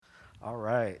All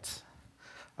right.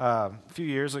 A few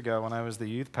years ago, when I was the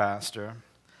youth pastor,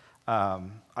 I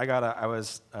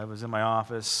was in my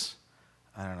office.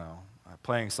 I don't know,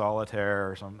 playing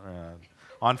solitaire or something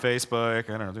on Facebook.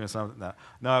 I don't know, doing something.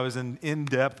 No, I was in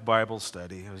in-depth Bible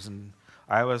study.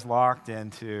 I was locked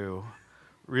into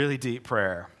really deep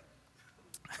prayer.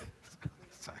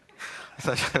 Sorry.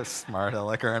 Such a smart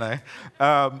aleck, aren't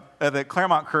I? The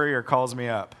Claremont Courier calls me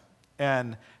up,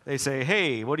 and they say,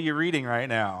 "Hey, what are you reading right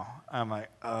now?" I'm like,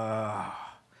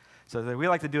 So we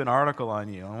like to do an article on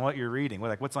you and what you're reading. We're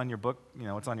like, what's on your book?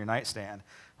 What's on your nightstand?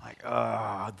 I'm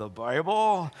like, the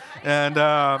Bible. And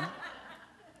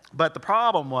but the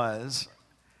problem was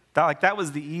that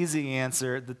was the easy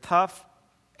answer. The tough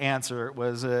answer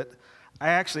was that I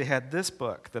actually had this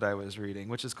book that I was reading,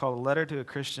 which is called A Letter to a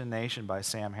Christian Nation by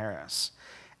Sam Harris.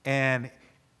 And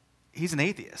he's an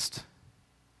atheist.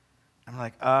 I'm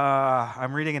like,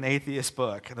 I'm reading an atheist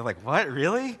book. And they're like, what,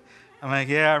 really? I'm like,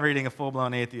 yeah, I'm reading a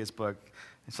full-blown atheist book.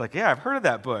 It's like, yeah, I've heard of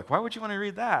that book. Why would you want to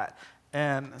read that?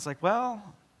 And it's like, well,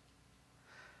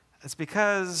 it's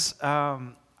because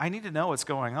I need to know what's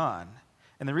going on.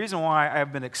 And the reason why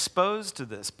I've been exposed to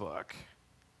this book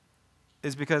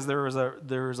is because there was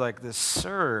like this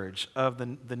surge of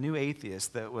the new atheists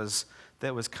that was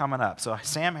coming up. So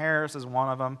Sam Harris is one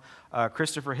of them.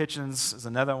 Christopher Hitchens is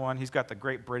another one. He's got the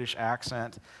great British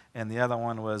accent. And the other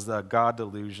one was the God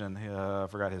Delusion. I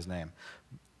forgot his name.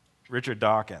 Richard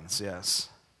Dawkins, yes.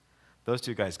 Those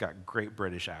two guys got great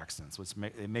British accents, which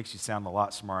it makes you sound a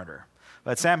lot smarter.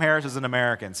 But Sam Harris is an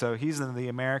American, so he's the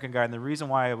American guy. And the reason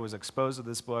why I was exposed to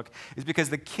this book is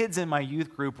because the kids in my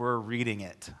youth group were reading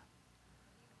it.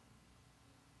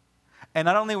 And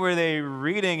not only were they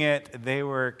reading it, they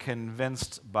were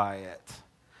convinced by it.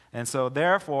 And so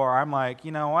therefore, I'm like,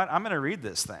 you know what? I'm going to read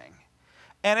this thing.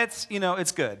 And it's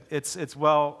good. It's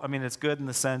good in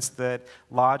the sense that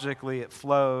logically it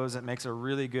flows. It makes a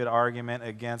really good argument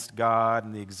against God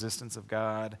and the existence of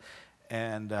God.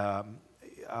 And I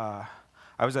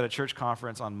was at a church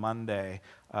conference on Monday.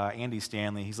 Andy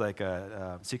Stanley, he's like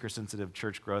a seeker-sensitive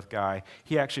church growth guy.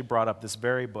 He actually brought up this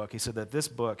very book. He said that this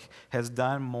book has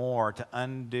done more to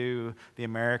undo the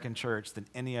American church than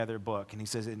any other book. And he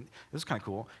says, and this is kind of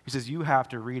cool, he says, you have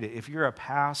to read it. If you're a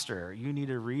pastor, you need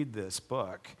to read this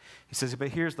book. He says, but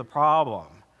here's the problem.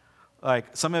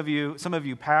 Like some of you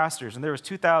pastors, and there was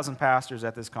 2,000 pastors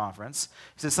at this conference.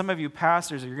 He says, some of you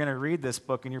pastors, you're going to read this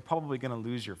book and you're probably going to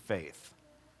lose your faith.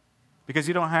 Because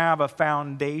you don't have a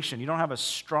foundation. You don't have a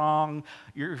strong,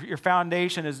 your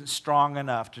foundation isn't strong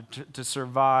enough to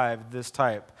survive this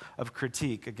type of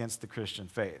critique against the Christian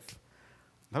faith.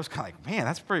 I was kind of like, man,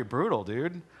 that's pretty brutal,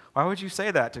 dude. Why would you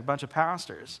say that to a bunch of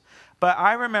pastors? But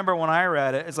I remember when I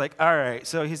read it, it's like, all right,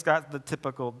 so he's got the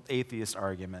typical atheist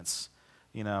arguments.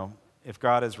 If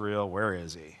God is real, where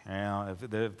is he?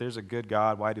 If there's a good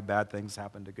God, why do bad things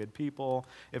happen to good people?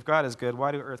 If God is good,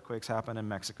 why do earthquakes happen in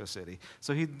Mexico City?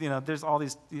 So there's all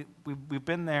these. We've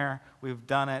been there, we've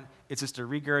done it. It's just a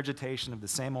regurgitation of the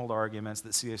same old arguments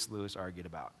that C.S. Lewis argued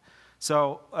about.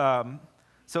 So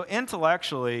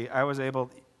intellectually, I was able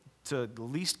to at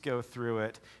least go through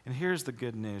it. And here's the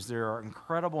good news. There are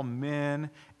incredible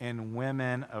men and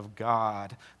women of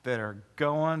God that are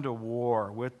going to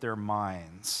war with their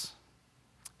minds.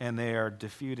 And they are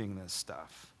defeating this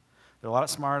stuff. They're a lot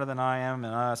smarter than I am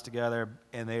and us together,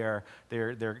 and they're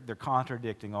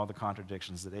contradicting all the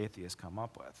contradictions that atheists come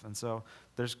up with. And so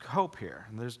there's hope here,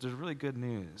 and there's really good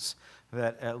news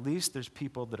that at least there's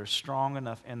people that are strong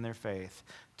enough in their faith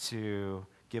to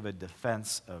give a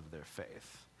defense of their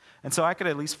faith. And so I could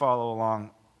at least follow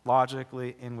along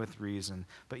logically and with reason.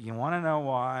 But you want to know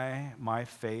why my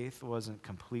faith wasn't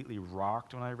completely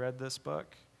rocked when I read this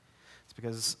book? It's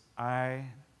because I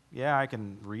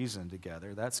can reason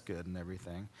together. That's good and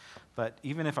everything. But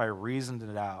even if I reasoned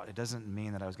it out, it doesn't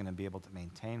mean that I was going to be able to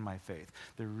maintain my faith.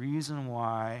 The reason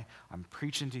why I'm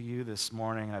preaching to you this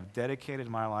morning and I've dedicated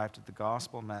my life to the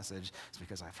gospel message is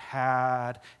because I've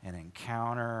had an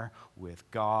encounter with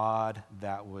God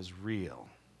that was real.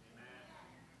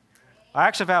 I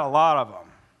actually have had a lot of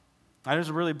them. I was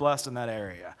really blessed in that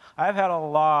area. I've had a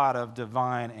lot of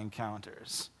divine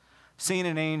encounters. Seen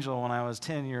an angel when I was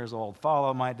 10 years old,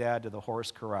 follow my dad to the horse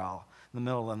corral in the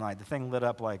middle of the night. The thing lit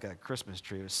up like a Christmas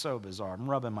tree. It was so bizarre. I'm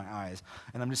rubbing my eyes,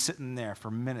 and I'm just sitting there for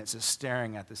minutes just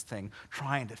staring at this thing,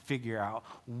 trying to figure out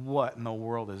what in the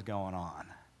world is going on.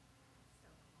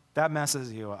 That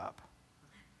messes you up.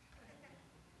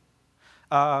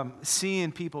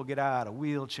 Seeing people get out of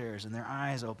wheelchairs and their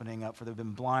eyes opening up for they've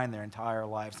been blind their entire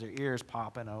lives, their ears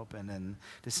popping open, and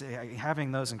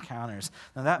having those encounters.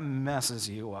 Now that messes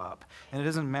you up. And it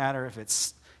doesn't matter if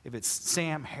it's if it's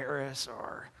Sam Harris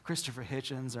or Christopher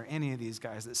Hitchens or any of these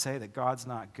guys that say that God's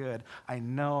not good, I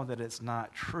know that it's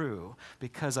not true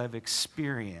because I've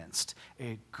experienced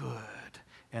a good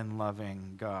and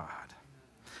loving God.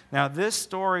 Now, this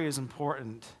story is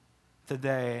important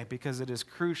today because it is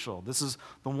crucial. This is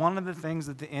one of the things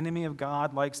that the enemy of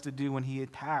God likes to do when he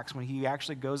attacks, when he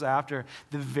actually goes after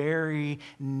the very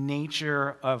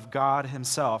nature of God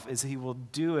himself, is he will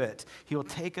do it. He will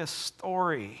take a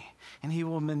story and he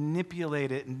will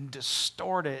manipulate it and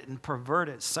distort it and pervert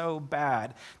it so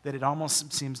bad that it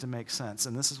almost seems to make sense.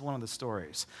 And this is one of the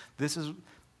stories. This is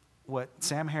what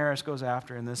Sam Harris goes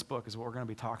after in this book is what we're going to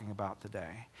be talking about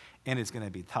today. And it's going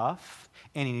to be tough,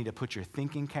 and you need to put your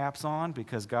thinking caps on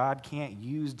because God can't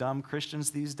use dumb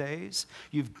Christians these days.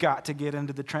 You've got to get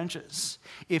into the trenches.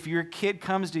 If your kid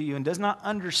comes to you and does not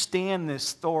understand this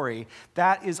story,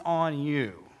 that is on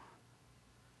you.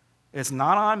 It's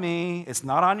not on me. It's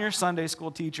not on your Sunday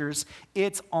school teachers.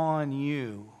 It's on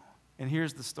you. And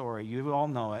here's the story. You all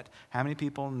know it. How many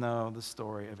people know the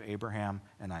story of Abraham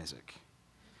and Isaac?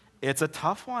 It's a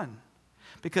tough one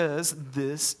because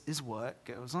this is what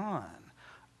goes on.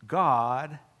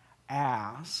 God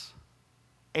asks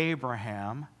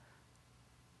Abraham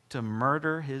to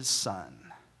murder his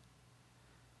son.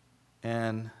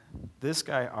 And this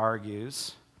guy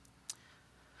argues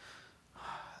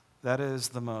that is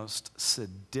the most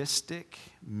sadistic,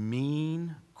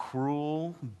 mean,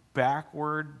 cruel,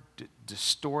 backward,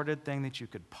 distorted thing that you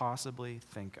could possibly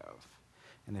think of.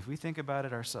 And if we think about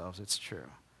it ourselves, it's true.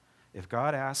 If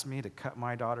God asked me to cut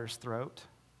my daughter's throat,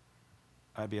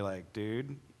 I'd be like,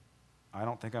 dude, I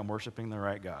don't think I'm worshiping the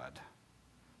right God.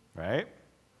 Right?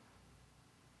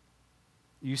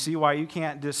 You see why you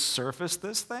can't just surface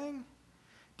this thing?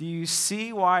 Do you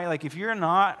see why, like, if you don't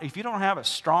have a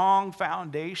strong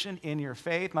foundation in your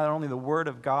faith, not only the Word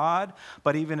of God,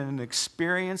 but even an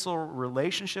experiential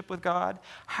relationship with God,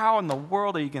 how in the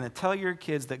world are you going to tell your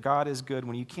kids that God is good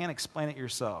when you can't explain it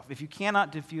yourself? If you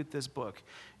cannot defute this book,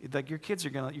 like, your kids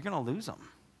you're going to lose them.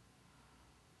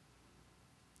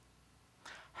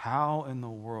 How in the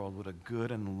world would a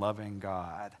good and loving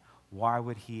God, why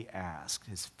would he ask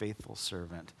his faithful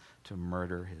servant to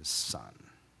murder his son?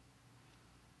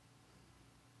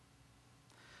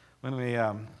 When we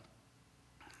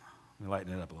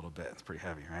lighten it up a little bit. It's pretty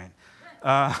heavy, right?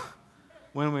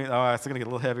 It's going to get a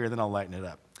little heavier, then I'll lighten it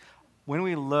up. When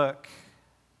we look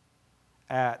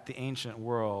at the ancient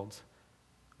world,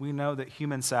 we know that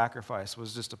human sacrifice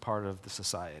was just a part of the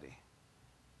society.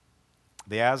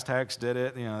 The Aztecs did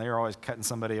it. They were always cutting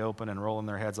somebody open and rolling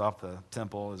their heads off the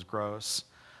temple. It was gross.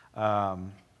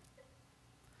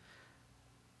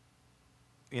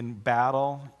 In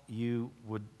battle, you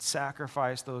would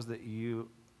sacrifice those that you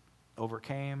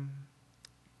overcame.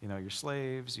 Your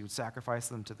slaves, you would sacrifice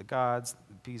them to the gods,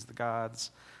 appease the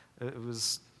gods.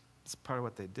 It's part of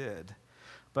what they did.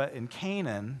 But in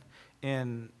Canaan,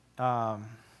 in the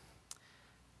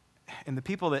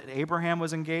people that Abraham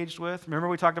was engaged with, remember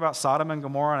we talked about Sodom and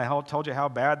Gomorrah, and I told you how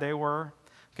bad they were?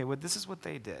 Okay, well, this is what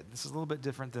they did. This is a little bit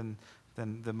different than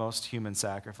the most human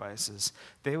sacrifices.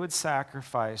 They would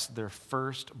sacrifice their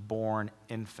firstborn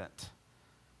infant.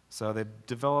 So they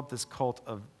developed this cult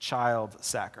of child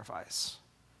sacrifice.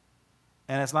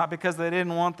 And it's not because they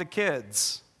didn't want the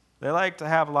kids. They like to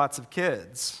have lots of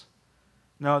kids.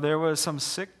 No, there was some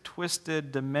sick,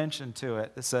 twisted dimension to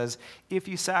it that says, if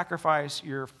you sacrifice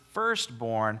your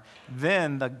firstborn,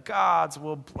 then the gods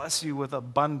will bless you with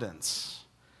abundance.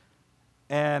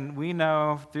 And we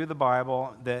know through the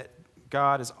Bible that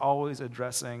God is always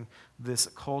addressing this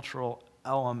cultural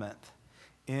element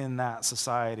in that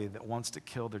society that wants to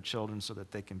kill their children so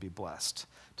that they can be blessed,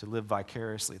 to live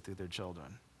vicariously through their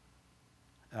children.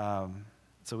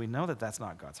 So we know that that's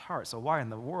not God's heart. So why in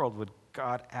the world would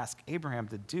God ask Abraham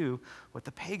to do what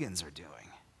the pagans are doing?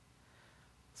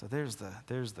 So there's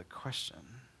the question.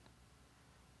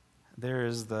 There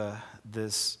is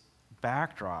this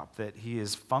backdrop that he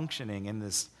is functioning in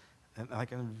this,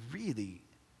 like, a really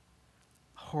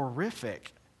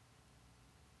horrific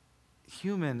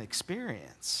human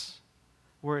experience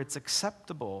where it's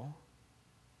acceptable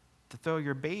to throw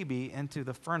your baby into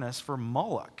the furnace for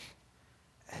Moloch.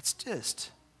 It's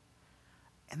just,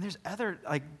 and there's other,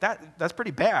 like, that's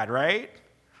pretty bad, right?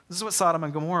 This is what Sodom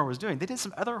and Gomorrah was doing. They did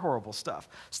some other horrible stuff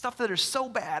that are so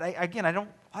bad. I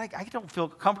don't feel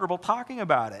comfortable talking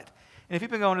about it. And if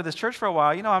you've been going to this church for a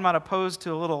while, I'm not opposed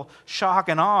to a little shock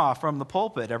and awe from the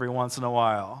pulpit every once in a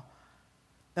while.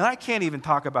 And I can't even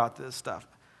talk about this stuff.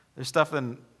 There's stuff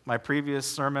in my previous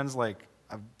sermons, like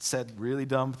I've said really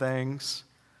dumb things.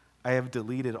 I have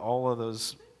deleted all of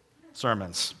those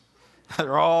sermons.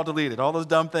 They're all deleted. All those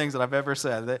dumb things that I've ever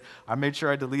said, I made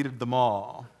sure I deleted them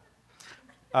all.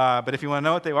 But if you want to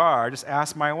know what they are, just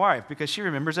ask my wife, because she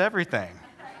remembers everything.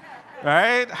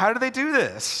 Right? How do they do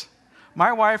this?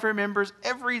 My wife remembers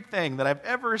everything that I've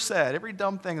ever said. Every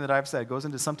dumb thing that I've said goes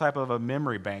into some type of a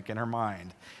memory bank in her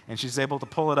mind, and she's able to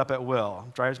pull it up at will.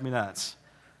 It drives me nuts.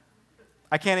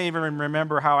 I can't even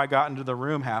remember how I got into the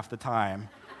room half the time,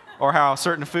 or how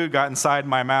certain food got inside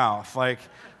my mouth.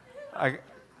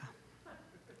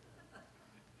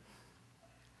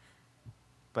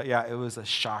 But yeah, it was a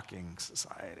shocking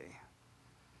society.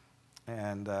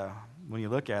 And when you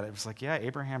look at it, it's like, yeah,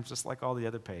 Abraham's just like all the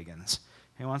other pagans.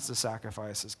 He wants to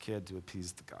sacrifice his kid to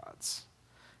appease the gods.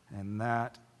 And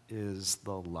that is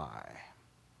the lie.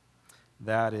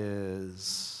 That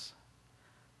is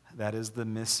the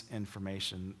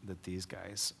misinformation that these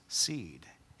guys seed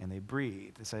and they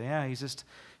breed. They say, yeah, he's just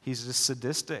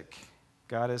sadistic.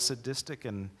 God is sadistic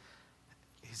and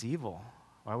he's evil.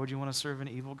 Why would you want to serve an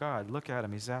evil God? Look at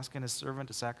him. He's asking his servant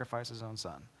to sacrifice his own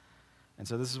son. And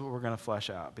so this is what we're going to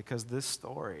flesh out, because this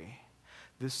story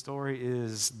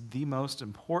is the most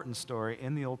important story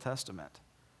in the Old Testament.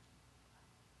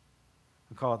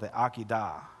 We call it the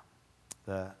Akedah,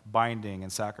 the binding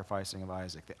and sacrificing of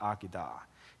Isaac, the Akedah.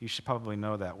 You should probably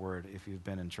know that word if you've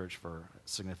been in church for a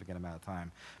significant amount of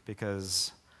time,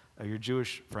 because your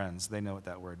Jewish friends, they know what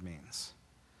that word means.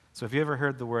 So if you ever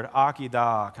heard the word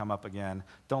Akedah come up again,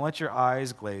 don't let your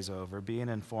eyes glaze over. Be an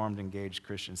informed, engaged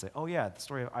Christian. Say, oh yeah, the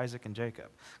story of Isaac and Jacob.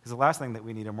 Because the last thing that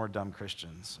we need are more dumb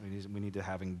Christians. We need to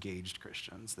have engaged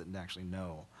Christians that actually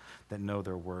know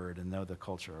their word and know the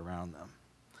culture around them.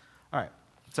 All right,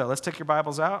 so let's take your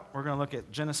Bibles out. We're going to look at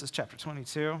Genesis chapter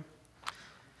 22.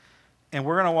 And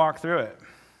we're going to walk through it.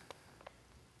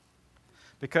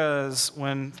 Because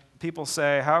when people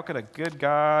say, how could a good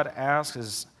God ask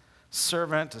his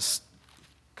servant to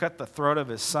cut the throat of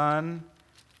his son,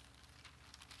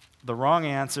 the wrong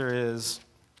answer is,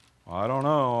 well, I don't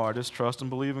know, I just trust and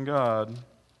believe in God.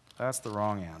 That's the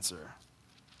wrong answer.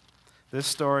 This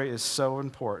story is so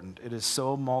important. It is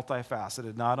so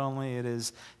multifaceted. Not only it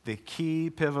is the key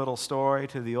pivotal story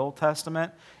to the Old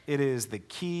Testament, it is the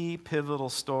key pivotal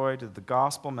story to the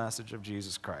gospel message of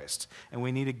Jesus Christ. And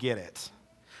we need to get it.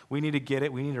 We need to get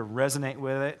it. We need to resonate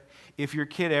with it. If your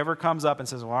kid ever comes up and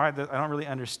says, well, I don't really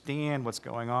understand what's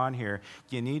going on here,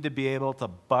 you need to be able to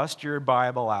bust your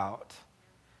Bible out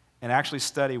and actually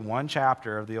study one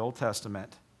chapter of the Old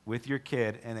Testament with your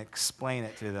kid and explain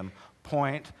it to them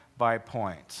point by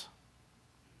point.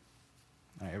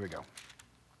 All right, here we go.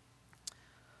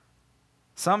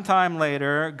 Sometime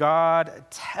later, God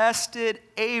tested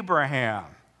Abraham.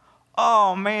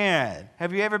 Oh, man,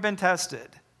 have you ever been tested?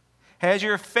 Has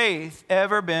your faith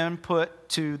ever been put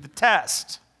to the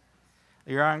test?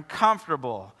 You're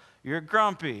uncomfortable, you're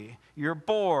grumpy, you're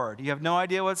bored, you have no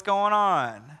idea what's going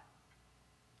on.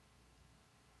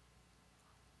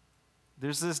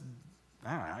 There's this,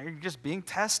 I don't know, you're just being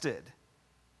tested.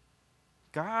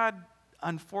 God,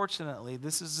 unfortunately,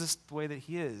 this is just the way that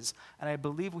he is. And I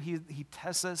believe he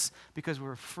tests us because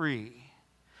we're free.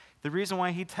 The reason why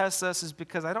he tests us is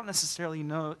because I don't necessarily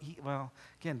know,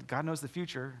 again, God knows the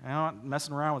future. I'm not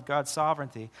messing around with God's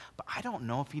sovereignty, but I don't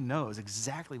know if he knows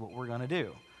exactly what we're going to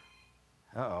do.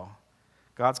 Uh-oh.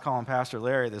 God's calling Pastor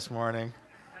Larry this morning.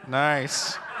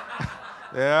 Nice.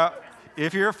 Yeah.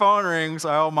 If your phone rings,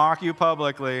 I'll mock you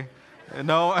publicly.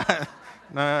 No.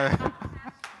 No. The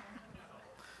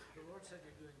Lord said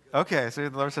you're doing good. Okay, so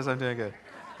the Lord says I'm doing good.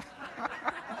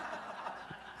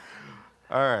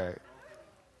 All right.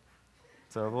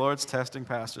 So the Lord's testing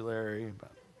Pastor Larry,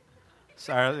 but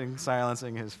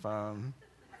silencing his phone.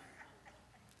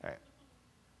 All right.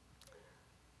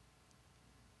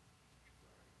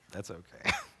 That's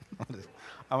okay.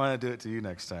 I'm going to do it to you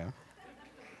next time.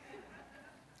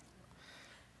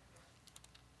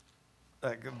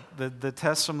 The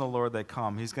tests from the Lord, they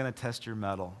come. He's going to test your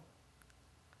mettle.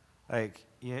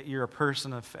 You're a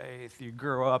person of faith. You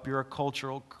grow up. You're a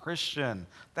cultural Christian.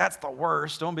 That's the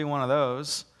worst. Don't be one of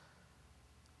those.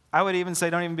 I would even say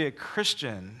don't even be a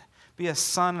Christian. Be a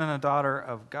son and a daughter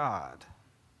of God.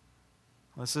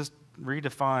 Let's just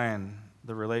redefine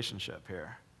the relationship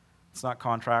here. It's not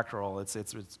contractual. It's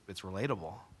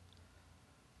relatable.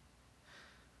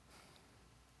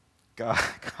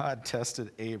 God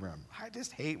tested Abram. I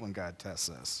just hate when God tests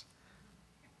us.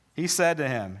 He said to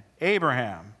him,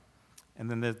 Abraham. And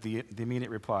then the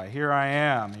immediate reply, here I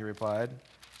am, he replied.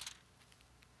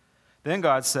 Then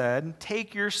God said,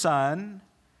 take your son,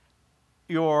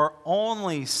 your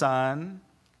only son.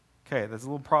 Okay, there's a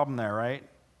little problem there, right?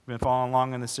 Been following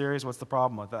along in the series. What's the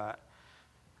problem with that?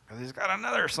 Because he's got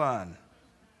another son,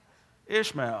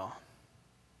 Ishmael.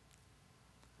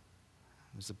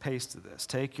 There's a pace to this.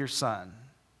 Take your son,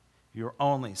 your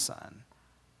only son,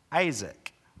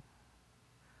 Isaac,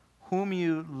 whom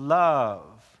you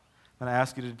love. I'm going to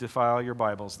ask you to defile your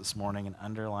Bibles this morning and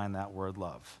underline that word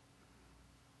love.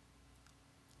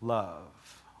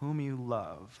 Love, whom you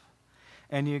love.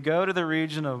 And you go to the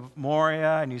region of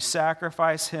Moriah and you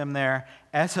sacrifice him there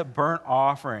as a burnt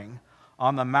offering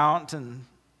on the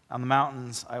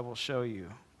mountains I will show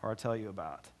you or I'll tell you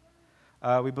about.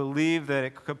 We believe that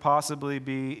it could possibly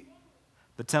be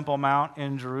the Temple Mount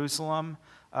in Jerusalem.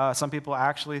 Some people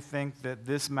actually think that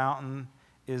this mountain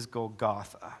is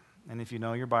Golgotha. And if you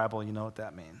know your Bible, you know what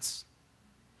that means.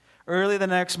 Early the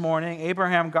next morning,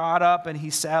 Abraham got up and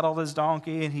he saddled his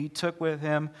donkey and he took with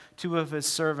him 2 of his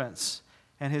servants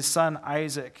and his son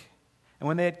Isaac. And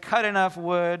when they had cut enough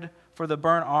wood for the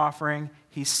burnt offering,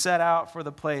 he set out for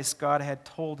the place God had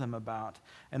told him about.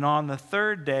 And on the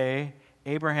 3rd day,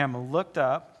 Abraham looked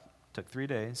up. Took 3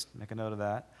 days, make a note of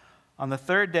that. On the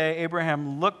 3rd day,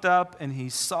 Abraham looked up and he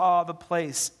saw the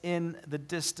place in the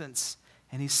distance.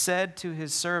 And he said to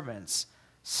his servants,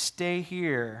 "Stay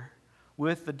here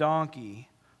with the donkey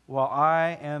while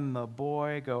I and the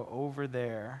boy go over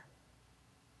there.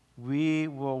 We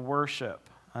will worship,"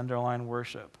 underline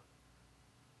worship,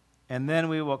 "and then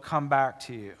we will come back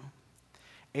to you."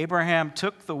 Abraham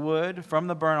took the wood from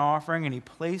the burnt offering and he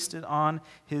placed it on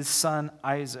his son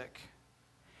Isaac.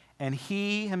 And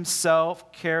he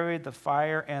himself carried the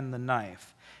fire and the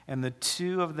knife. And the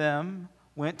 2 of them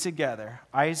went together.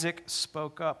 Isaac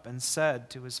spoke up and said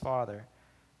to his father,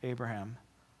 Abraham,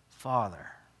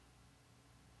 "Father."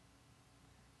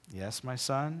 "Yes, my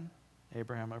son,"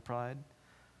 Abraham replied.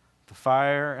 "The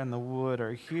fire and the wood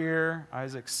are here,"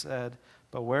 Isaac said,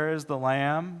 "but where is the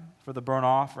lamb for the burnt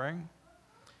offering?"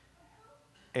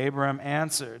 Abram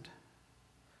answered,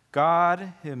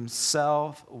 "God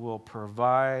himself will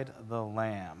provide the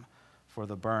lamb for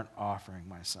the burnt offering,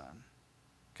 my son."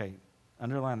 Okay,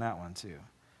 underline that one too.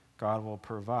 God will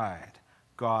provide.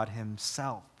 God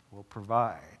himself will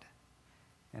provide.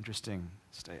 Interesting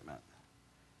statement.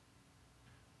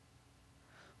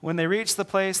 When they reached the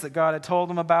place that God had told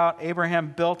them about,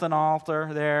 Abraham built an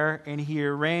altar there, and he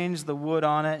arranged the wood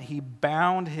on it. He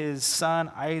bound his son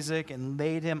Isaac and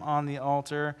laid him on the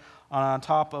altar on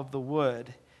top of the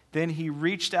wood. Then he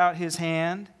reached out his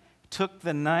hand, took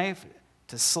the knife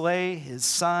to slay his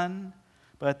son,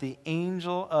 but the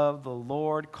angel of the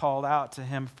Lord called out to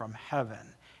him from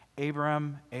heaven,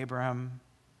 "Abram, Abram."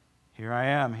 "Here I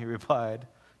am," he replied.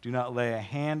 "Do not lay a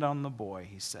hand on the boy,"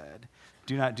 he said.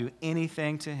 "Do not do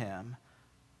anything to him.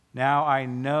 Now I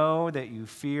know that you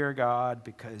fear God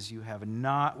because you have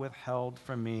not withheld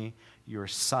from me your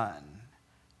son,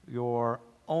 your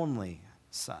only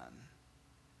son."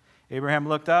 Abraham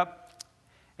looked up,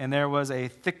 and there was a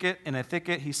thicket. In a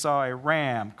thicket he saw a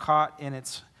ram caught by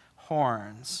its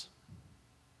horns.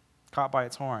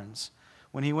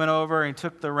 When he went over and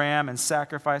took the ram and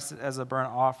sacrificed it as a burnt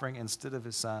offering instead of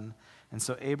his son. And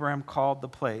so Abraham called the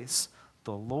place,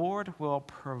 "The Lord will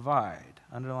provide."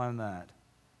 Underline that.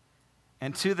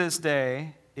 And to this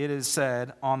day it is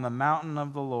said, "On the mountain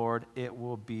of the Lord it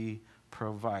will be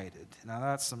provided." Now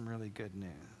that's some really good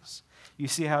news. You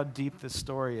see how deep this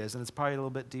story is, and it's probably a little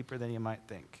bit deeper than you might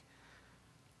think.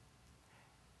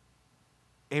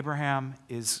 Abraham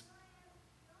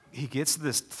he gets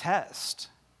this test.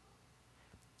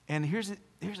 And here's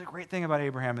a great thing about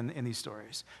Abraham in these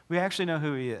stories. We actually know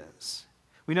who he is.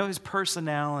 We know his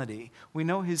personality. We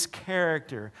know his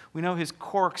character. We know his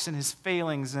quirks and his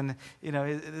failings and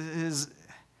his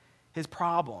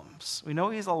problems. We know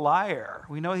he's a liar.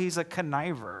 We know he's a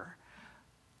conniver.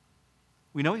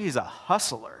 We know he's a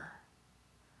hustler.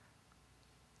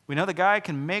 We know the guy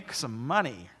can make some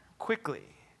money quickly.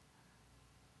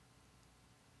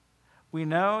 We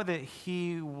know that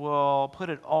he will put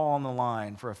it all on the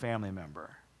line for a family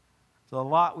member. So a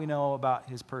lot we know about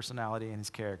his personality and his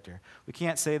character. We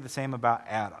can't say the same about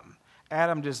Adam.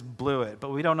 Adam just blew it, but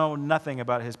we don't know nothing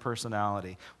about his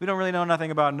personality. We don't really know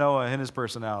nothing about Noah and his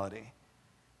personality.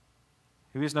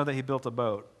 We just know that he built a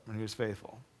boat and he was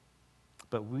faithful.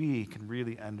 But we can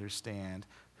really understand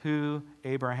who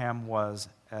Abraham was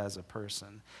as a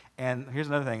person. And here's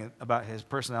another thing about his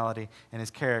personality and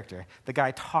his character. The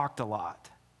guy talked a lot.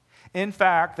 In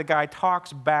fact, the guy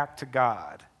talks back to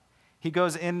God. He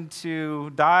goes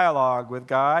into dialogue with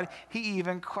God. He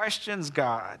even questions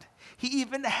God. He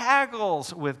even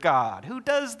haggles with God. Who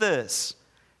does this?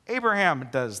 Abraham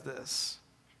does this.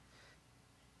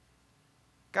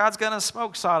 God's going to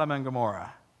smoke Sodom and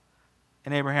Gomorrah.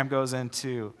 And Abraham goes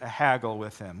into a haggle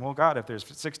with him. Well, God, if there's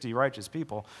 60 righteous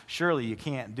people, surely you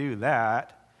can't do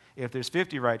that. If there's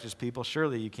 50 righteous people,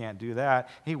 surely you can't do that.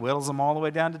 He whittles them all the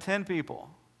way down to 10 people.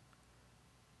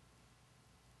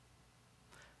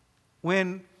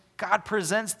 When God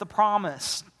presents the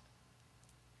promise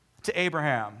to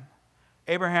Abraham,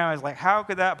 Abraham is like, how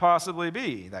could that possibly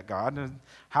be, that God?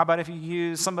 How about if you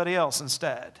use somebody else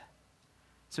instead?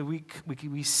 So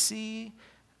we see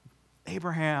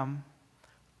Abraham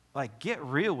like get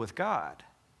real with God.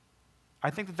 I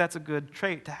think that that's a good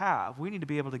trait to have. We need to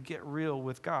be able to get real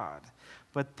with God.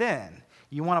 But then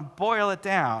you want to boil it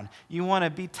down. You want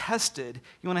to be tested.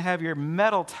 You want to have your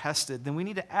metal tested. Then we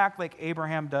need to act like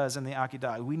Abraham does in the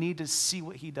Akedah. We need to see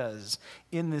what he does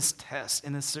in this test,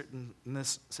 in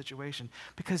this situation.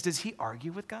 Because does he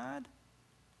argue with God?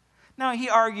 No, he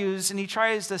argues and he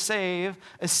tries to save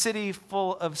a city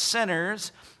full of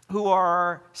sinners who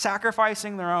are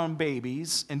sacrificing their own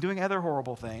babies and doing other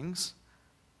horrible things.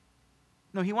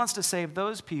 No, he wants to save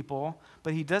those people,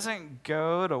 but he doesn't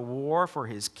go to war for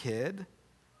his kid.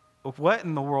 What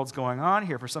in the world's going on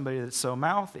here for somebody that's so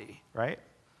mouthy, right?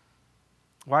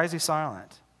 Why is he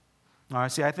silent?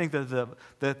 See, I think that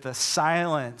the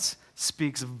silence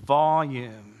speaks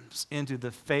volumes into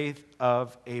the faith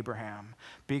of Abraham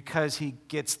because he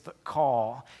gets the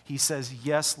call. He says,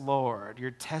 yes, Lord,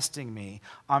 you're testing me.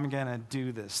 I'm going to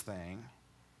do this thing.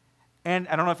 And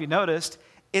I don't know if you noticed,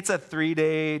 it's a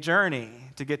 3-day journey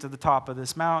to get to the top of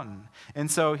this mountain. And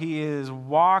so he is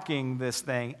walking this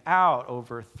thing out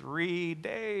over 3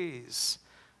 days.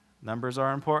 Numbers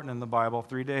are important in the Bible,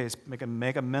 3 days.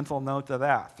 Make a mental note of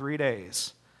that, 3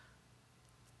 days.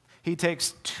 He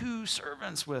takes 2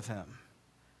 servants with him.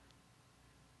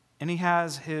 And he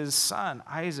has his son,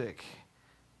 Isaac,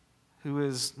 who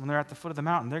is, when they're at the foot of the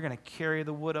mountain, they're going to carry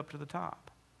the wood up to the top.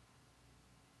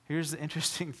 Here's the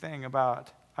interesting thing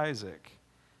about Isaac.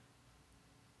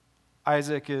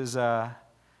 Isaac is,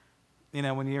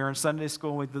 when you're in Sunday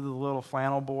school, we did the little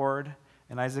flannel board,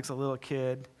 and Isaac's a little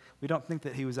kid. We don't think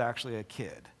that he was actually a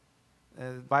kid.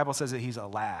 The Bible says that he's a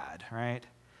lad, right?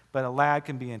 But a lad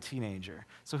can be a teenager.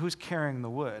 So who's carrying the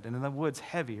wood? And then the wood's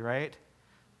heavy, right?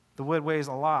 The wood weighs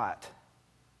a lot.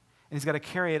 And he's got to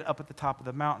carry it up at the top of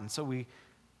the mountain. So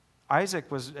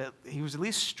Isaac was at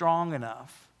least strong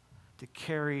enough to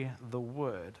carry the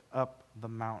wood up the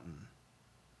mountain.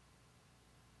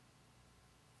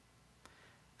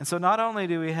 And so not only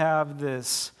do we have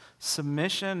this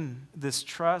submission, this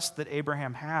trust that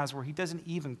Abraham has where he doesn't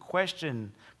even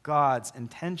question God's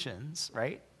intentions,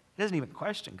 right? He doesn't even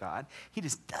question God. He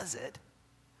just does it.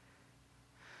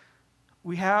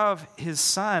 We have his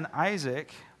son,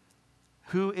 Isaac,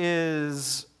 who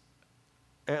is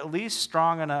at least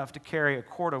strong enough to carry a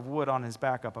cord of wood on his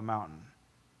back up a mountain,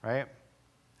 right?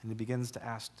 And he begins to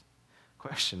ask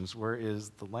questions. Where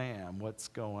is the lamb? What's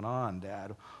going on,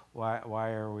 Dad? Why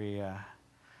are we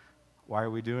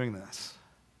doing this?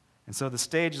 And so the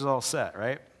stage is all set,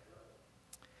 right?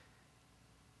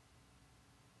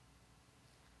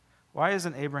 Why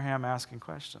isn't Abraham asking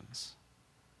questions?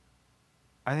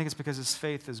 I think it's because his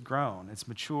faith has grown. It's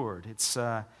matured.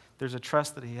 There's a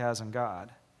trust that he has in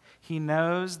God. He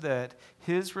knows that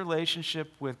his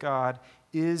relationship with God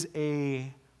is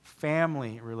a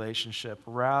family relationship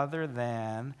rather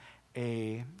than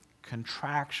a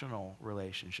contractional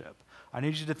relationship. I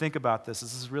need you to think about this.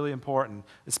 This is really important,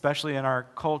 especially in our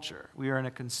culture. We are in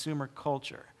a consumer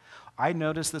culture. I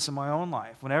notice this in my own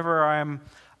life. Whenever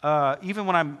even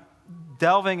when I'm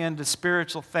delving into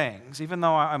spiritual things, even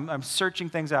though I'm searching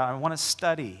things out, I want to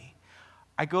study,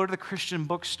 I go to the Christian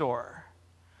bookstore.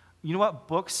 You know what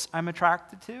books I'm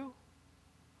attracted to?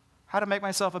 How to make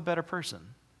myself a better person.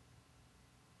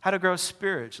 How to grow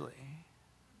spiritually.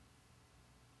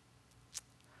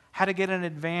 How to get an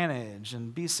advantage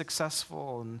and be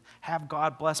successful and have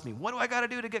God bless me. What do I got to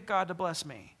do to get God to bless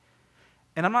me?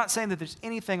 And I'm not saying that there's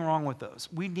anything wrong with those.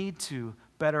 We need to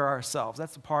better ourselves.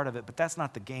 That's a part of it, but that's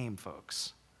not the game,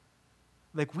 folks.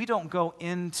 Like, we don't go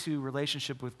into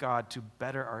relationship with God to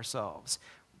better ourselves.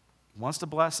 He wants to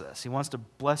bless us. He wants to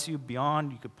bless you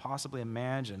beyond you could possibly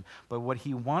imagine. But what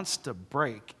he wants to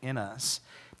break in us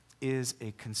is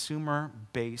a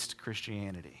consumer-based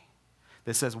Christianity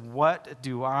that says, what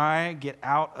do I get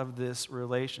out of this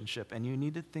relationship? And you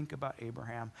need to think about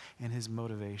Abraham and his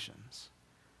motivations.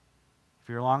 If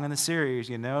you're along in the series,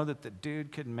 you know that the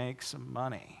dude could make some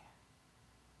money.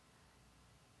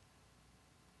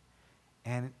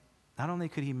 And not only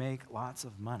could he make lots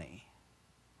of money,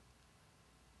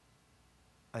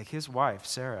 like his wife,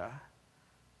 Sarah,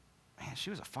 man,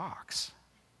 she was a fox.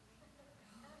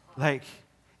 Like,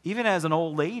 even as an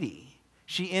old lady,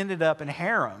 she ended up in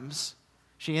harems.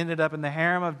 She ended up in the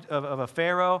harem of a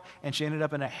pharaoh, and she ended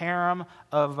up in a harem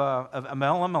of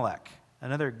Elimelech.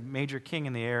 another major king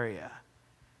in the area.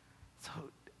 So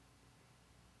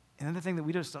another thing that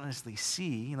we just don't necessarily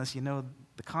see, unless you know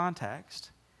the context,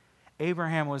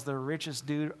 Abraham was the richest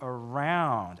dude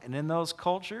around. And in those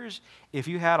cultures, if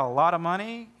you had a lot of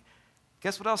money,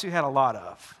 guess what else you had a lot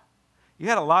of? You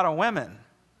had a lot of women.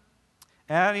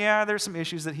 And yeah, there's some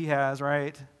issues that he has,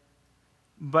 right?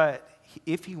 But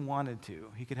if he wanted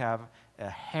to, he could have a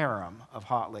harem of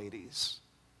hot ladies.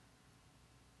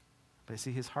 But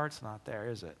see, his heart's not there,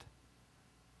 is it?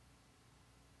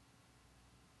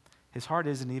 His heart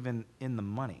isn't even in the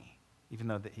money, even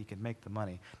though that he could make the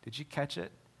money. Did you catch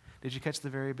it? Did you catch the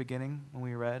very beginning when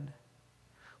we read?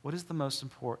 What is the most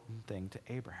important thing to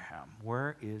Abraham?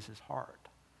 Where is his heart?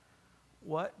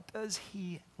 What does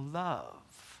he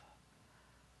love?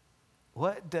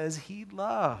 What does he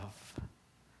love?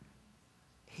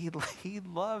 He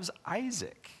loves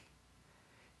Isaac.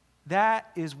 That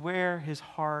is where his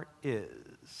heart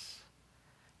is.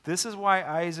 This is why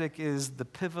Isaac is the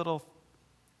pivotal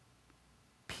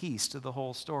piece to the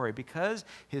whole story, because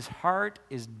his heart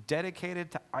is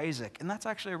dedicated to Isaac, and that's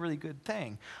actually a really good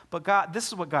thing. But God, this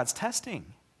is what God's testing.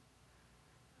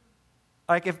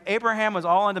 Like if Abraham was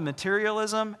all into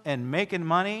materialism and making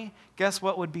money, guess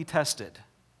what would be tested?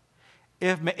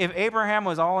 If Abraham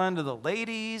was all into the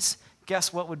ladies,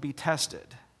 guess what would be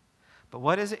tested? But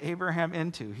what is Abraham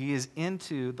into? He is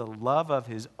into the love of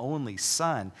his only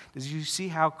son. Does you see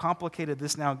how complicated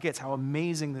this now gets, how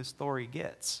amazing this story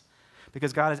gets?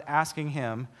 Because God is asking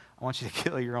him, I want you to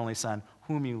kill your only son,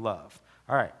 whom you love.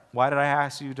 All right, why did I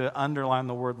ask you to underline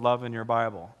the word love in your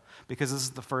Bible? Because this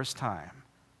is the first time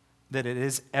that it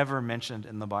is ever mentioned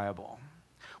in the Bible.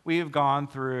 We have gone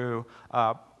through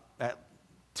at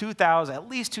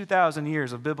least 2,000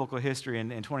 years of biblical history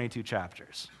in 22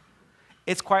 chapters.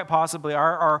 It's quite possibly,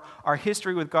 our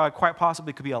history with God quite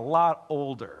possibly could be a lot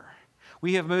older.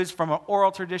 We have moved from an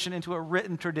oral tradition into a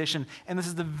written tradition, and this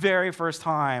is the very first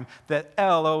time that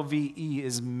L-O-V-E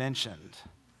is mentioned.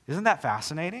 Isn't that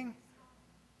fascinating?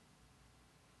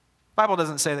 The Bible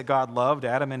doesn't say that God loved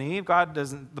Adam and Eve.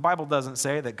 The Bible doesn't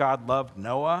say that God loved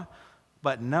Noah.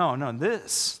 But no,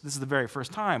 this is the very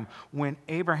first time when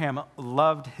Abraham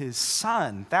loved his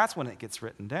son. That's when it gets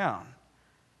written down.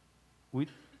 We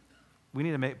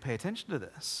need to pay attention to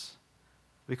this.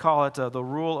 We call it the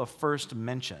rule of first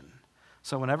mention.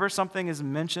 So whenever something is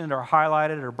mentioned or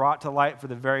highlighted or brought to light for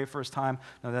the very first time,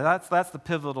 that's the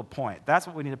pivotal point. That's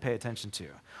what we need to pay attention to.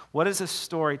 What is this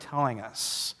story telling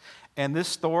us? And this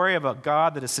story of a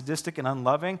God that is sadistic and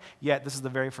unloving, yet this is the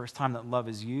very first time that love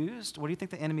is used. What do you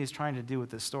think the enemy is trying to do with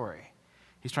this story?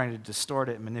 He's trying to distort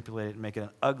it and manipulate it and make it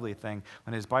an ugly thing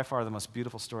when it is by far the most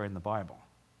beautiful story in the Bible.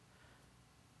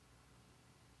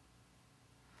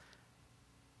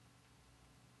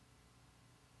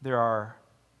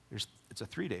 It's a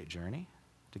 3-day journey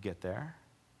to get there.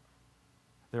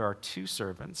 There are 2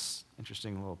 servants,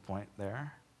 interesting little point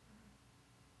there.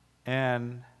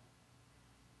 And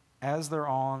as they're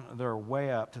on their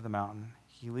way up to the mountain,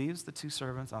 he leaves the 2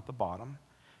 servants at the bottom,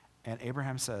 and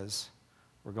Abraham says,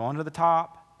 we're going to the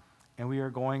top, and we are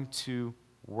going to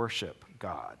worship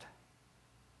God.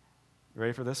 You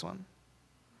ready for this one?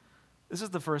 This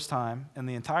is the first time in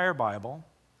the entire Bible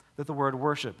that the word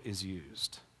worship is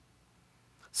used.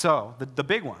 So, the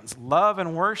big ones, love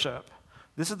and worship,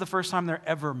 this is the first time they're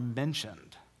ever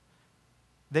mentioned.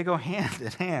 They go hand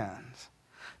in hand.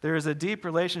 There is a deep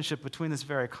relationship between this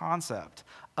very concept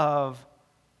of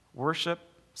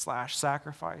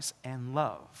worship/sacrifice and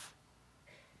love.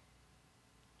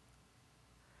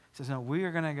 He says, no, we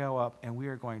are going to go up and we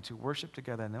are going to worship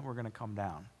together, and then we're going to come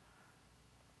down.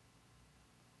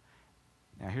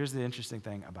 Now, here's the interesting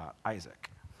thing about Isaac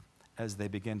as they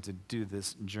begin to do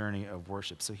this journey of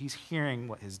worship. So he's hearing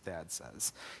what his dad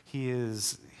says. He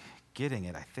is getting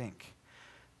it, I think,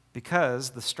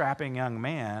 because the strapping young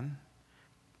man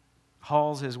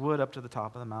hauls his wood up to the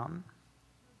top of the mountain.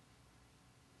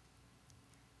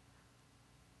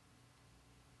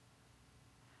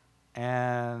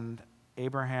 And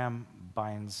Abraham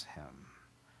binds him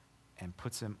and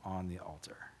puts him on the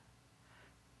altar.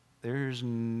 There's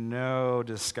no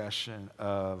discussion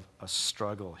of a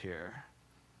struggle here,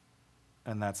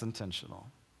 and that's intentional.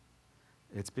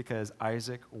 It's because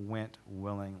Isaac went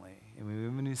willingly.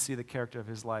 And when you see the character of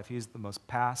his life, he's the most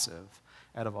passive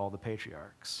out of all the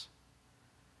patriarchs.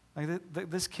 Like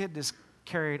this kid just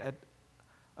carried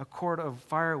a cord of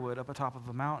firewood up atop of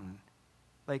a mountain.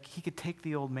 Like he could take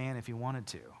the old man if he wanted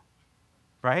to,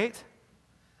 right?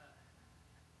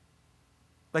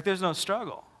 Like there's no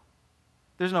struggle.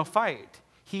 There's no fight.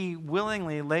 He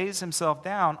willingly lays himself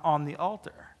down on the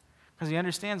altar because he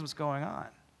understands what's going on.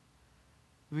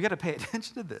 We got to pay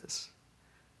attention to this.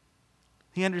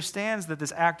 He understands that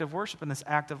this act of worship and this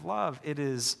act of love, it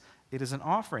is an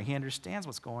offering. He understands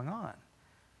what's going on.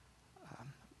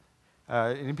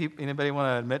 Anybody want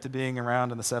to admit to being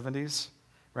around in the 70s?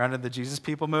 Around in the Jesus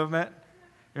People movement?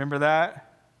 Remember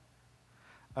that?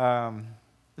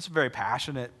 This were very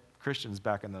passionate Christians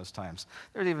back in those times.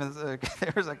 There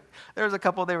was a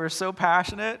couple, they were so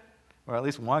passionate, or at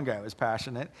least one guy was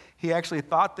passionate. He actually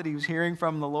thought that he was hearing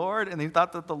from the Lord, and he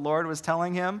thought that the Lord was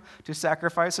telling him to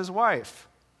sacrifice his wife.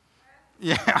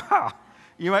 Yeah.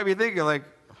 You might be thinking, like,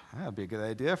 that'd be a good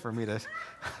idea for me to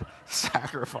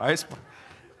sacrifice.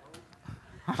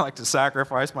 I'd like to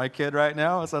sacrifice my kid right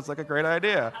now. It sounds like a great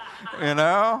idea, you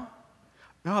know?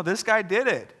 No, this guy did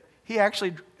it. He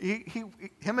actually, him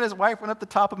and his wife went up the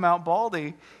top of Mount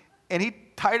Baldy, and he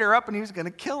tied her up, and he was going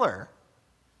to kill her.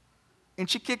 And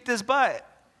she kicked his butt.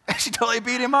 And she totally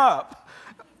beat him up,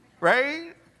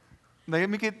 right?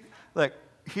 Like,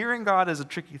 hearing God is a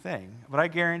tricky thing, but I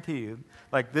guarantee you,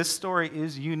 like, this story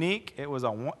is unique. It was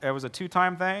a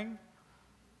two-time thing.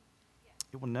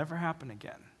 It will never happen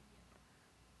again.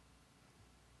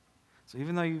 So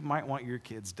even though you might want your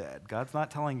kids dead, God's not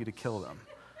telling you to kill them,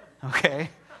 okay?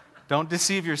 Don't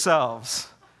deceive yourselves.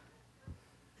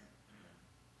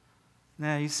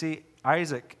 Now, you see,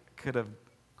 Isaac could have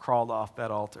crawled off that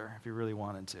altar if he really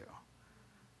wanted to.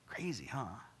 Crazy, huh?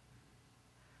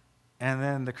 And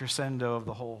then the crescendo of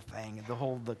the whole thing,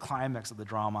 the climax of the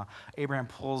drama, Abraham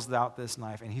pulls out this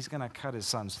knife, and he's going to cut his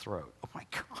son's throat. Oh, my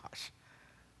gosh.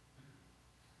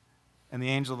 And the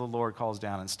angel of the Lord calls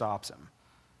down and stops him.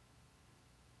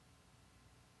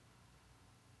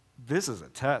 This is a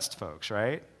test, folks,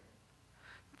 right?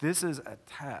 This is a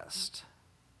test.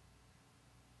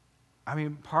 I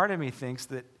mean, part of me thinks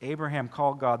that Abraham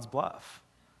called God's bluff,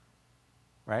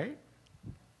 right?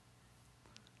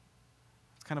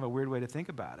 It's kind of a weird way to think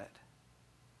about it.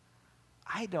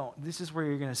 This is where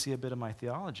you're going to see a bit of my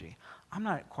theology. I'm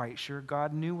not quite sure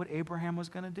God knew what Abraham was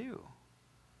going to do.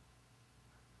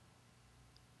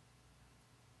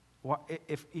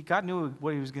 If God knew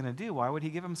what he was going to do, why would he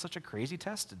give him such a crazy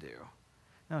test to do?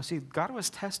 No, see, God was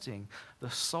testing the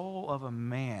soul of a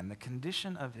man, the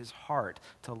condition of his heart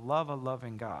to love a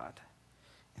loving God.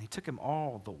 And he took him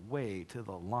all the way to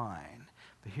the line.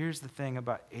 But here's the thing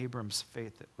about Abram's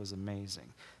faith that was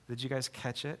amazing. Did you guys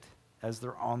catch it as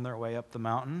they're on their way up the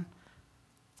mountain?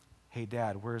 Hey,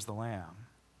 Dad, where's the lamb?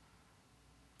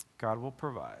 God will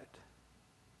provide.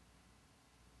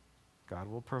 God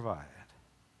will provide.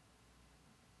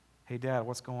 Hey, Dad,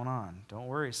 what's going on? Don't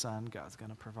worry, son. God's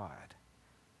going to provide.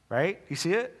 Right? You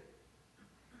see it?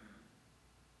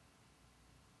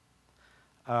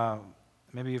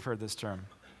 Maybe you've heard this term.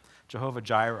 Jehovah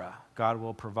Jireh. God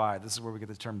will provide. This is where we get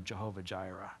the term Jehovah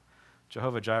Jireh.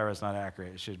 Jehovah Jireh is not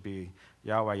accurate. It should be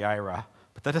Yahweh Jireh.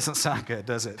 But that doesn't sound good,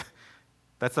 does it?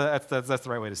 That's the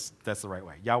right way. That's the right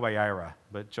way. Yahweh Jireh.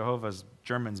 But Jehovah's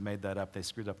Germans made that up. They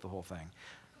screwed up the whole thing.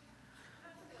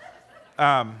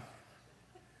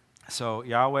 So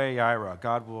Yahweh Jireh,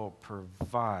 God will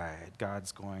provide.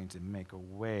 God's going to make a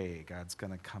way. God's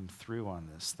going to come through on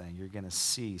this thing. You're going to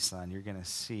see, son. You're going to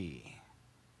see.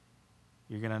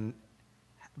 You're going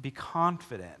to be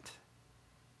confident.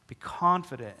 Be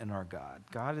confident in our God.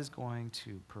 God is going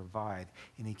to provide.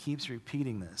 And he keeps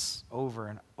repeating this over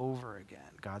and over again.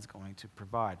 God's going to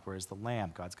provide. Where's the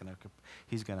lamb?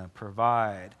 He's going to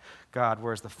provide. God,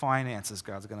 where's the finances?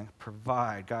 God's going to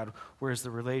provide. God, where's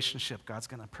the relationship? God's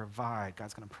going to provide.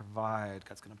 God's going to provide.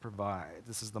 God's going to provide.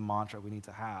 This is the mantra we need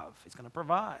to have. He's going to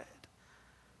provide.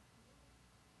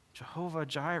 Jehovah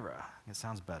Jireh. It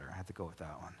sounds better. I have to go with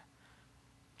that one.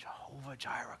 Jehovah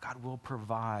Jireh. God will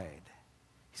provide.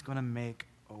 He's going to make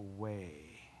a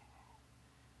way.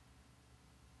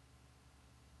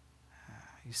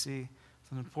 You see,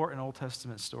 it's an important Old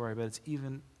Testament story, but it's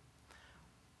even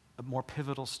a more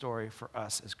pivotal story for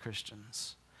us as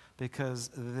Christians, because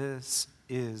this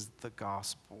is the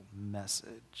gospel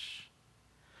message.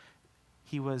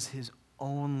 He was his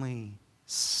only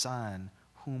son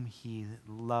whom he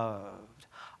loved.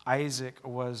 Isaac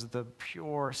was the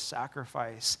pure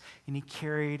sacrifice, and he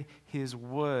carried his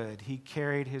wood. He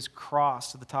carried his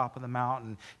cross to the top of the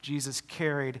mountain. Jesus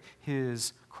carried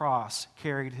his cross,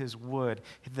 carried his wood,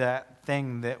 that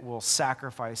thing that will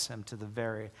sacrifice him to the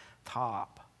very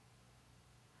top.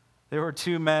 There were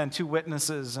two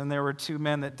witnesses, and there were two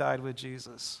men that died with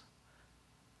Jesus.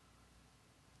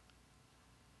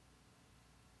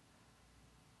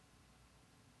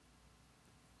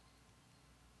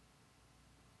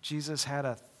 Jesus had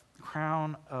a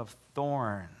crown of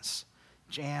thorns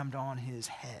jammed on his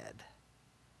head.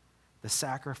 The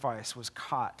sacrifice was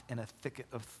caught in a thicket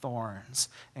of thorns,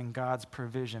 and God's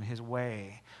provision, his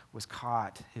way, was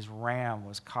caught. His ram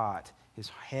was caught. His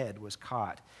head was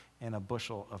caught in a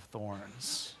bushel of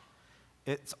thorns.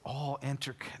 It's all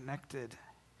interconnected.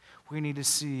 We need to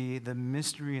see the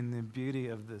mystery and the beauty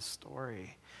of this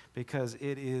story because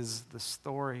it is the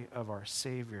story of our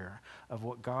Savior, of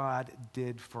what God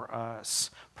did for us,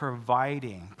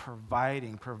 providing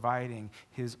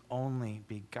his only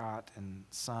begotten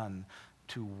Son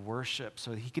to worship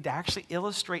so that he could actually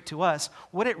illustrate to us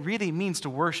what it really means to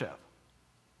worship.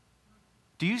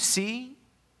 Do you see?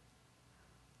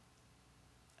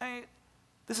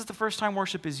 This is the first time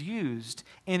worship is used,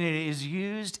 and it is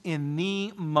used in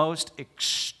the most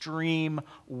extreme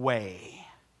way.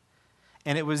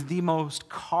 And it was the most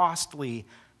costly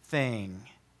thing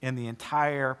in the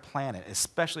entire planet,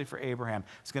 especially for Abraham.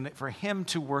 For him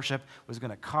to worship was going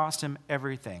to cost him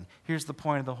everything. Here's the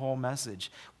point of the whole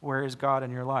message. Where is God in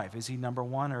your life? Is he number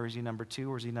one, or is he number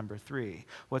two, or is he number three?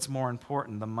 What's more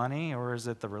important, the money, or is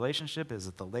it the relationship? Is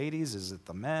it the ladies? Is it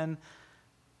the men?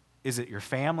 Is it your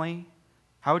family?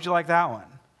 How would you like that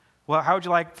one? Well, how would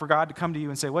you like for God to come to you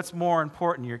and say, what's more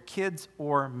important, your kids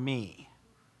or me?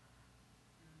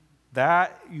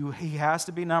 He has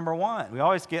to be number one. We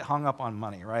always get hung up on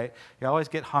money, right? You always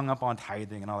get hung up on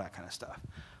tithing and all that kind of stuff.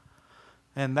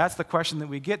 And that's the question that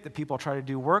we get, that people try to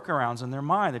do workarounds in their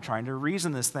mind. They're trying to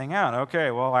reason this thing out.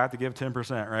 Okay, well, I have to give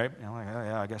 10%, right? And I'm like, oh,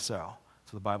 yeah, I guess so.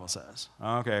 That's what the Bible says.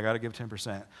 Okay, I got to give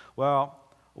 10%. Well,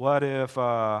 what if,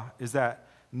 is that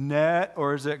net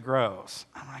or is it gross?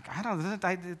 I'm like,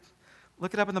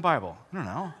 look it up in the Bible. I don't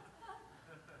know.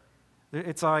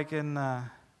 It's like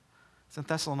it's in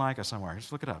Thessalonica somewhere.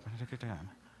 Just look it up. Take your time.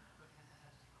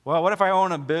 Well, what if I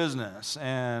own a business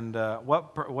and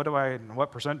what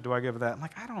percent do I give that? I'm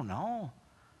like, I don't know.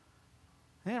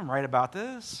 They didn't write about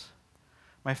this.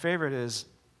 My favorite is,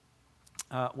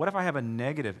 what if I have a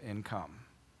negative income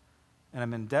and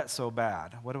I'm in debt so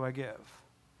bad? What do I give?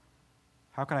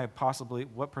 How can I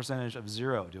what percentage of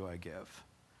zero do I give?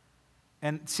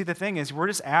 And see, the thing is, we're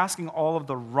just asking all of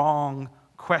the wrong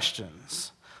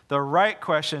questions. The right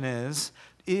question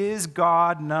is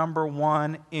God number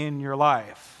one in your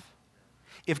life?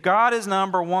 If God is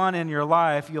number one in your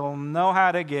life, you'll know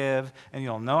how to give, and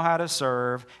you'll know how to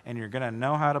serve, and you're going to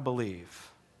know how to believe.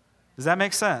 Does that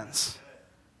make sense?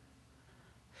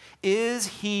 Is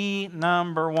he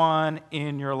number one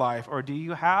in your life, or do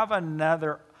you have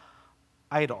another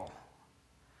idol?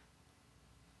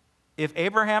 If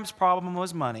Abraham's problem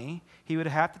was money, he would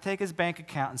have to take his bank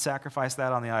account and sacrifice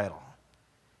that on the idol.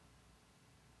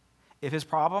 If his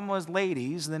problem was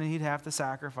ladies, then he'd have to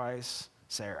sacrifice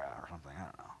Sarah or something. I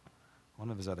don't know. One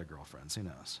of his other girlfriends. Who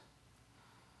knows?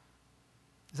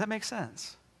 Does that make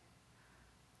sense?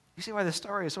 You see why this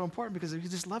story is so important? Because he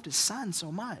just loved his son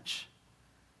so much.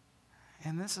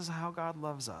 And this is how God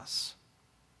loves us.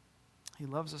 He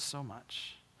loves us so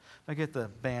much. If I get the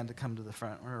band to come to the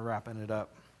front, we're wrapping it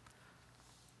up.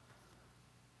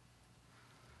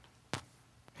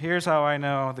 Here's how I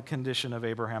know the condition of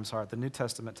Abraham's heart. The New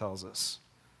Testament tells us.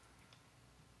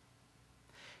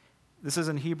 This is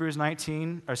in Hebrews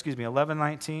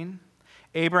 11:19.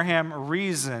 Abraham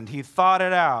reasoned. He thought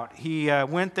it out. He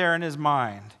went there in his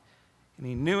mind. And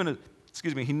he knew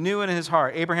in his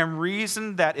heart. Abraham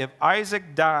reasoned that if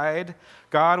Isaac died,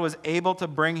 God was able to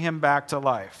bring him back to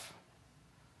life.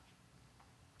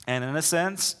 And in a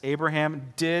sense,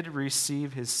 Abraham did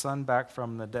receive his son back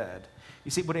from the dead. You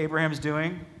see what Abraham's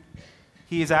doing?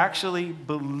 He is actually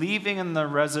believing in the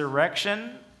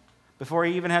resurrection before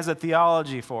he even has a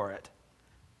theology for it.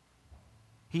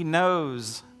 He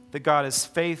knows that God is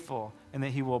faithful and that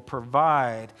he will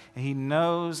provide. And he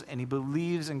knows and he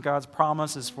believes in God's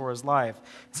promises for his life.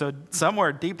 So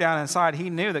somewhere deep down inside,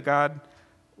 he knew that God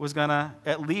was going to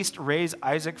at least raise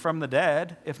Isaac from the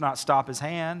dead, if not stop his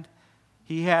hand.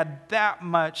 He had that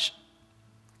much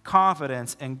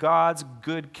confidence in God's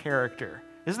good character.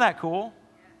 Isn't that cool?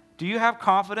 Do you have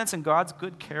confidence in God's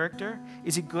good character?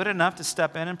 Is he good enough to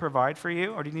step in and provide for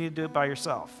you, or do you need to do it by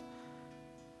yourself?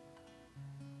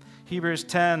 Hebrews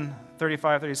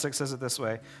 10:35-36 says it this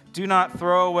way. Do not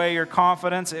throw away your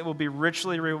confidence. It will be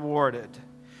richly rewarded.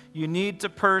 You need to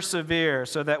persevere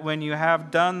so that when you have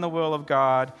done the will of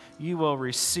God, you will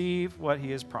receive what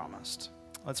he has promised.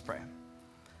 Let's pray.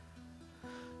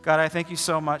 God, I thank you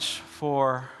so much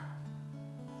for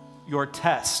your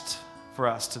test for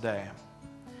us today.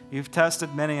 You've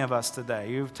tested many of us today.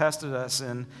 You've tested us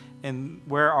in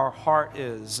where our heart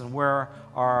is and where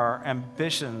our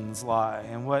ambitions lie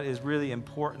and what is really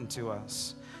important to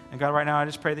us. And God, right now, I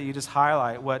just pray that you just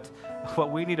highlight what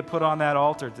we need to put on that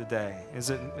altar today. Is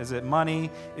it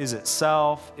money? Is it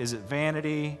self? Is it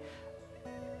vanity?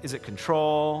 Is it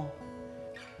control?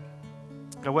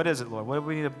 God, what is it, Lord?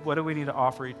 What do we need to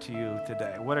offer to you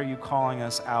today? What are you calling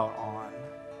us out on?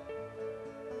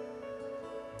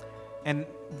 And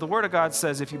the Word of God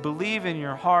says, if you believe in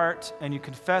your heart and you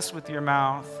confess with your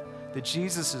mouth that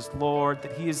Jesus is Lord,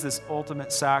 that he is this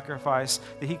ultimate sacrifice,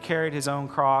 that he carried his own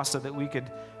cross so that we could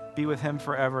be with him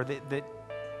forever,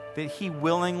 that he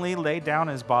willingly laid down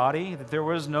his body, that there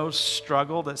was no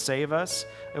struggle to save us.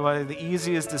 It was the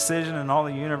easiest decision in all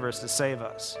the universe to save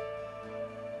us.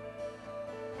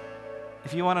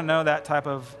 If you want to know that type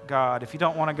of God, if you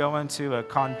don't want to go into a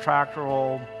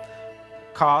contractual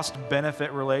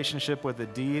cost-benefit relationship with a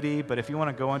deity, but if you want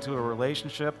to go into a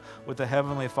relationship with the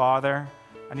Heavenly Father,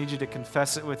 I need you to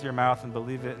confess it with your mouth and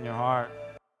believe it in your heart.